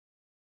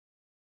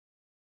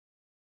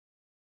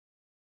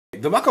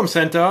the Wacom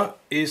Center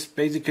is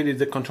basically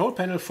the control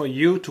panel for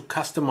you to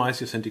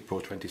customize your Cintiq Pro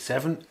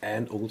 27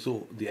 and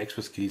also the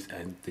Express keys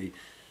and the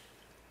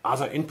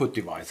other input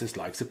devices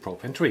like the Pro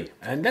Pen 3.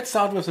 And let's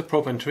start with the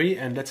Pro Pen 3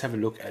 and let's have a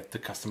look at the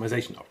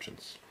customization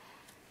options.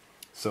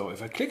 So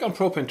if I click on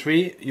Pro Pen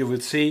 3, you will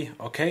see,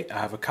 okay, I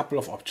have a couple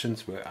of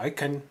options where I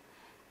can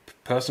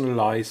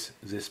personalize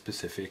this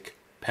specific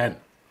pen.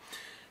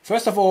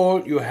 First of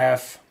all, you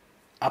have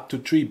up to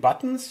 3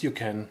 buttons. You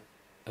can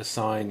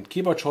assign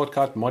keyboard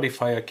shortcut,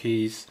 modifier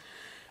keys,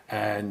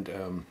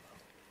 and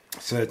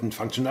certain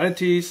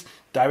functionalities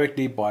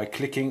directly by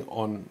clicking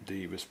on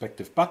the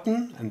respective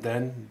button, and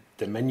then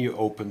the menu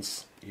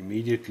opens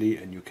immediately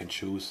and you can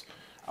choose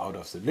out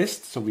of the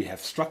list. So we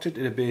have structured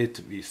it a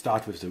bit. We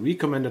start with the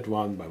recommended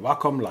one by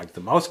Wacom, like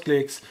the mouse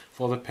clicks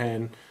for the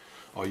pen,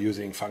 or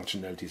using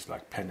functionalities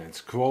like pen and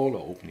scroll,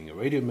 or opening a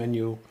radio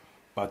menu.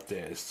 But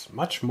there is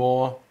much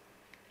more,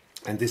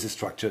 and this is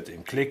structured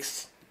in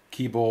clicks,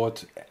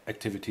 keyboard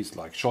activities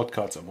like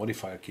shortcuts or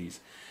modifier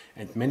keys,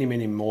 and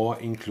many more,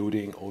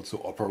 including also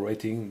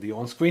operating the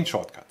on-screen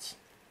shortcuts.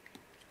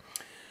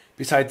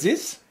 Besides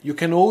this, you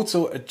can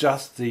also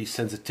adjust the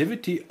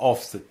sensitivity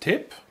of the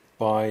tip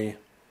by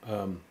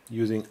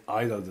using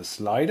either the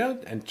slider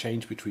and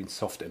change between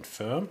soft and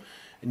firm,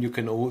 and you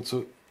can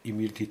also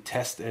immediately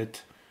test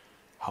it,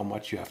 how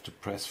much you have to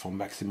press for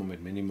maximum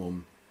and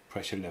minimum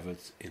pressure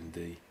levels in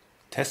the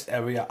test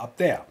area up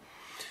there.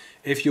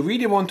 If you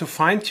really want to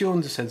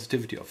fine-tune the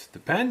sensitivity of the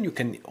pen, you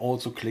can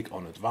also click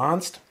on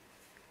Advanced,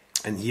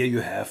 and here you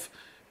have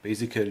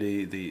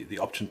basically the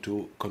option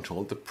to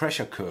control the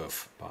pressure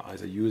curve by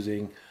either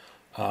using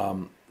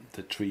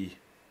the 3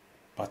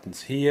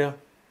 buttons here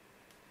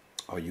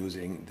or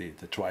using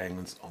the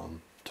triangles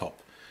on top.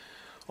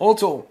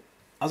 Also,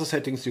 other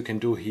settings you can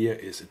do here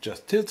is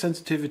adjust tilt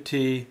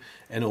sensitivity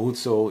and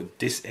also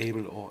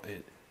disable or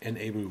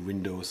enable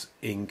Windows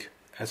ink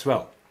as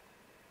well.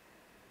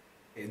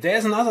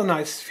 There's another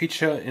nice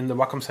feature in the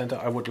Wacom Center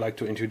I would like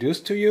to introduce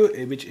to you,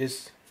 which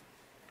is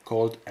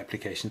called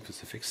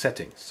application-specific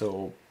settings.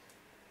 So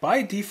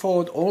by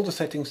default, all the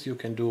settings you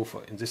can do,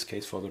 for, in this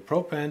case for the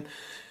Pro Pen,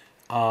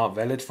 are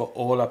valid for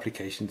all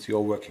applications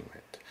you're working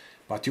with.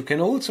 But you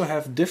can also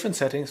have different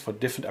settings for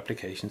different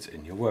applications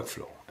in your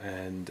workflow.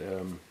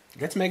 And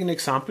let's make an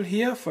example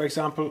here. For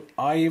example,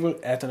 I will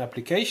add an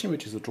application,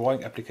 which is a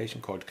drawing application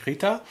called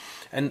Krita,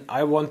 and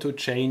I want to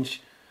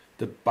change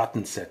the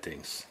button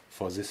settings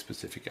for this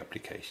specific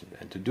application.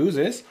 And to do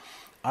this,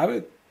 I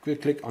will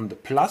click on the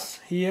plus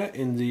here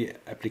in the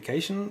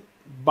application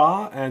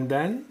bar, and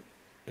then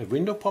a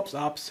window pops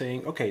up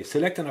saying, okay,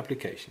 select an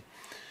application.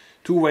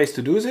 2 ways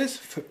to do this.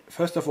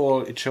 First of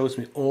all, it shows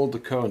me all the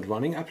current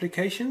running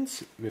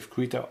applications with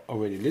Krita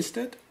already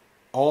listed,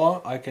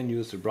 or I can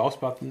use the browse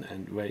button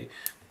and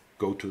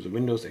go to the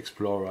Windows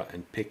Explorer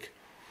and pick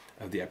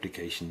the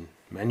application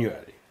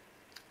manually.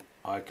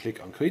 I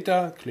click on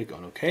Krita, click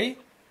on OK.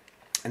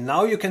 And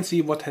now you can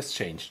see what has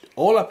changed.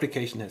 All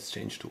application has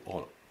changed to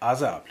all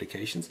other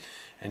applications,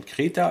 and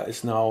Krita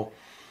is now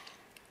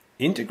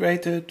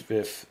integrated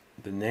with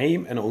the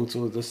name and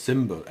also the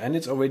symbol, and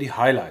it's already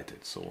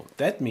highlighted. So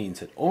that means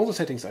that all the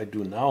settings I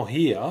do now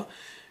here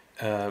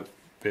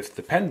with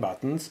the pen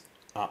buttons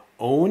are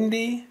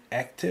only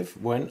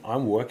active when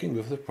I'm working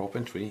with the Pro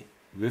Pen 3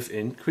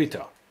 within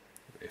Krita.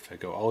 If I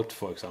go out,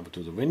 for example,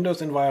 to the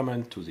Windows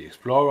environment, to the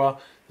Explorer,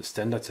 the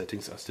standard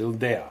settings are still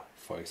there.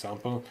 For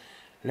example,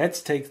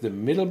 let's take the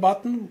middle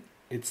button.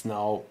 It's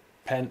now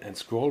pen and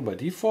scroll by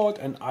default,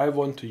 and I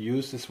want to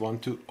use this one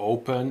to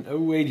open a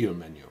radial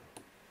menu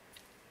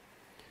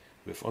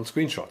with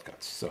on-screen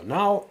shortcuts. So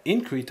now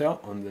in Krita,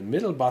 on the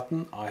middle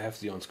button, I have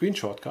the on-screen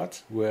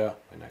shortcuts, where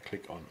when I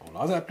click on all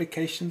other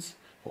applications,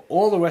 for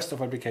all the rest of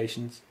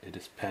applications, it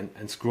is pen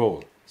and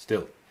scroll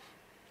still.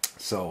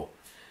 So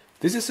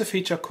this is a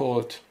feature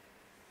called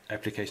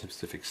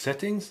application-specific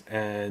settings,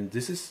 and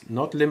this is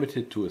not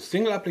limited to a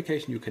single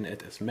application. You can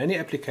add as many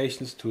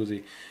applications to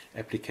the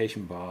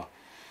application bar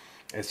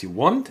as you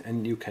want,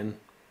 and you can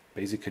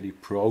basically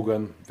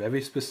program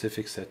very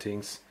specific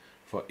settings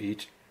for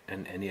each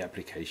and any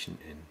application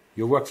in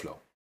your workflow.